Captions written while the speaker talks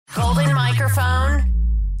microphone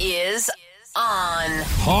is on.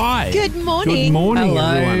 Hi. Good morning. Good morning, Hello.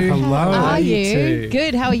 everyone. Hello. How are you? too.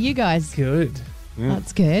 Good. How are you guys? Good.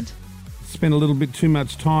 That's good. Spent a little bit too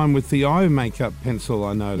much time with the eye makeup pencil,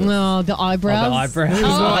 I noticed. Oh, the eyebrows. Oh, the eyebrows.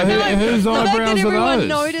 Oh, no. Whose The fact eyebrows that are everyone those?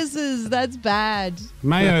 notices, that's bad.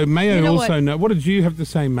 Mayo You know also what? know. What did you have to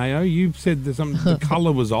say, Mayo? You said that the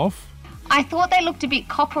colour was off. I thought they looked a bit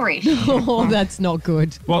copperish. Oh, that's not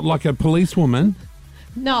good. What, like a policewoman?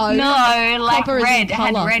 No. No, like Copper is red. It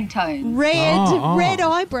had colour. red tones. Red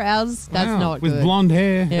eyebrows. That's Wow. not With good. blonde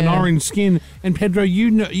hair and Yeah. orange skin. And Pedro,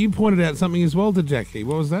 you pointed out something as well to Jackie.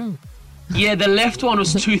 What was that? Yeah, the left one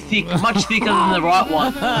was too thick, much thicker than the right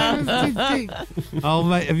one. Oh,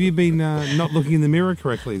 mate, have you been not looking in the mirror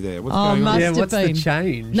correctly there? What's Oh, going on? must Yeah, have what's the been.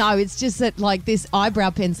 change? No, it's just that like this eyebrow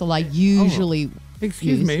pencil I usually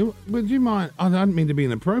Excuse use. me, would you mind? I don't mean to be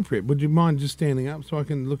inappropriate. Would you mind just standing up so I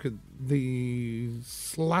can look at the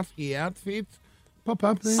slutty outfit? Pop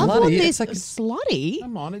up there. I thought Slutty, this it's like a- slutty.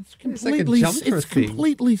 Come on, it's like a completely jumper it's thing.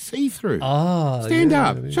 completely see-through. Oh, Stand yeah,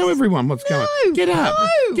 up. it is. Show everyone what's going on. No, Get up.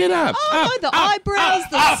 no. Get up. Oh, up, the up, eyebrows,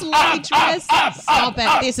 the slutty dress. Stop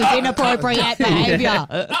it. This is inappropriate behaviour.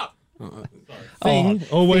 Thing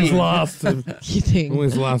always lasts. You think?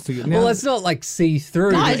 Always lasts to get. Now, Well, it's not like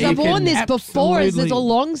see-through. Guys, You I've worn can- this before as absolutely- a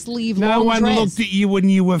long sleeve, no long one dress. looked at you when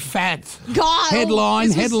you were fat. God, Headline,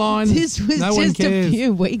 this was- headline. This was No one just a cares.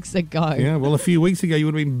 few weeks ago. Yeah, well, a few weeks ago you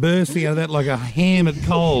would have been bursting out of that like a ham at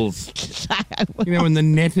Coles. You know, when the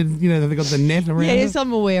netted, they got the net around it. Yes,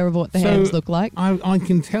 I'm aware of what the hands look like. I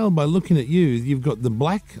can tell by looking at you, you've got the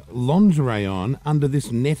black lingerie on under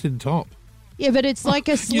this netted top. Yeah, but it's like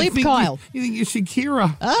a You slip, think Kyle. You think you're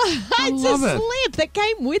Shakira. It's love a it. slip that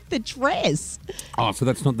came with the dress. Oh, so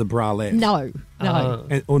that's not the bralette. No.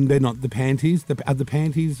 And they're not the panties. Are the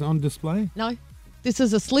panties on display? No. This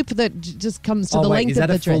is a slip that just comes to Oh, the wait, length is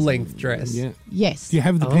that of a the dress. full-length dress? Yeah. Yes. Do you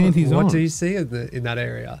have the panties on? What do you see in that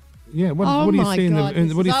area? Yeah. What, Oh what do you my see God, in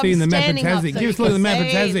the what do you see in the map of standing up Tassie? so Give us a you look at the map of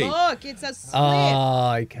can see. Tassie. Look, it's a slip.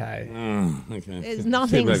 Oh, okay. Oh, okay. There's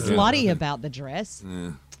nothing Sit back down. slutty about the dress.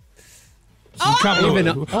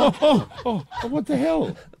 What the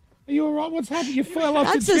hell? Are you all right? What's happened? You fell off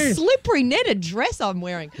That's the a chair. slippery netted dress I'm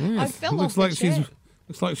wearing. I Yes, fell looks off like the chair.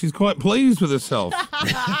 Looks like she's quite pleased with herself.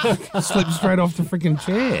 Slipped straight off the freaking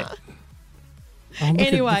chair. Oh, look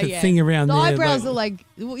Anyway, at the yeah. thing around the there. eyebrows are like,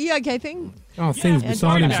 you okay, thing? Oh, thing's beside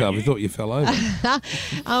fine, himself. thank He thought you fell over.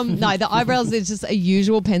 No, the eyebrows is just a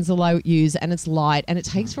usual pencil I use, and it's light, and it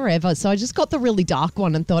takes forever. So I just got the really dark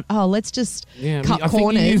one and thought, oh, let's just Yeah, cut I think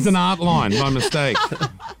corners. you used an art line by mistake.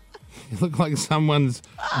 You look like someone's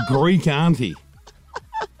Greek auntie.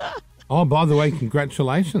 Oh, by the way,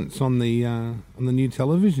 congratulations on the new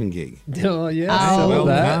television gig. Oh, yeah. Oh, so well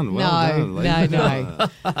that. done. Well done, Lisa. no.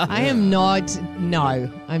 I am not.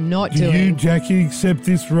 No, I'm not Do you, doing. Jackie, accept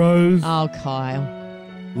this rose Oh, Kyle.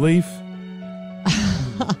 leaf?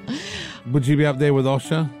 Would you be up there with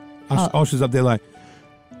Osha? Osha's up there like,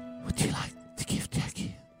 would you like to give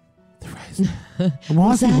Jackie the rose?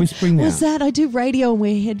 Why is he whispering now? What's that? I do radio and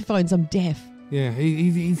wear headphones. I'm deaf. Yeah,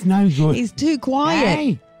 he's no good. He's too quiet.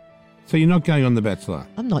 Hey. So you're not going on The Bachelor?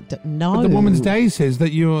 I'm not. No. But the Woman's Day says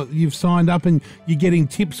that you've signed up and you're getting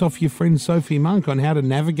tips off your friend Sophie Monk on how to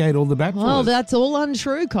navigate all the bachelors. Well, that's all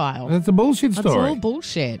untrue, Kyle. That's a bullshit That's story. all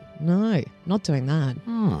bullshit. No, not doing that.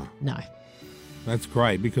 Oh, No. that's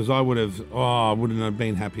great because I wouldn't have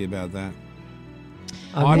been happy about that.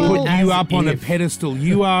 I I mean, put you as up on a if- pedestal.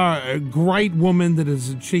 You are a great woman that has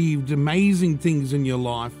achieved amazing things in your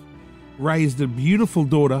life, raised a beautiful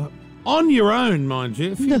daughter on your own, mind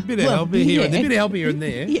you. A bit of help here and there. Bit of help here and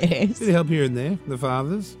there. Yes. Bit of help here and there. The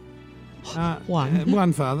fathers. One.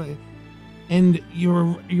 One father. And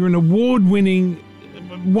you're an award-winning,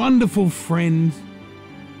 wonderful friend.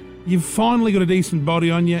 You've finally got a decent body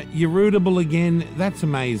on you. You're rootable again. That's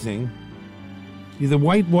amazing. You're the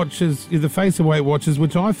Weight Watchers. You're the face of Weight Watchers,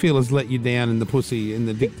 which I feel has let you down in the pussy, in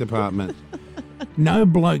the dick department. No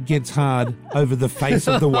bloke gets hard over the face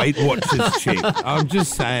of the Weight Watchers chick. I'm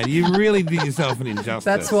just saying, you really did yourself an injustice.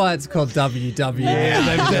 That's why it's called WW.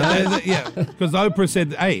 Yeah, because Oprah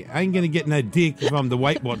said, hey, I ain't going to get no dick if I'm the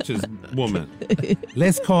Weight Watchers woman.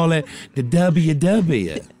 Let's call it the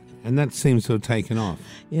WW. And that seems to have taken off.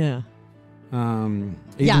 Yeah.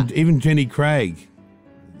 Even Jenny Craig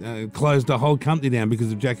closed the whole company down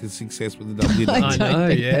because of Jackie's success with the WW. I know,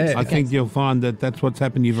 yeah. I think you'll find that that's what's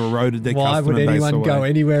happened. You've eroded their Why customer would base anyone away. go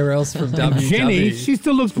anywhere else from WW? Jenny, she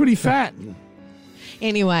still looks pretty fat.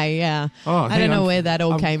 Anyway, yeah. Oh, I hang don't know on. where that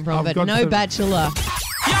all I've- came from, I've but got no some- Bachelor. Y'all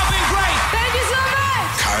been great. Thank you so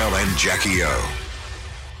much. Kyle and Jackie O.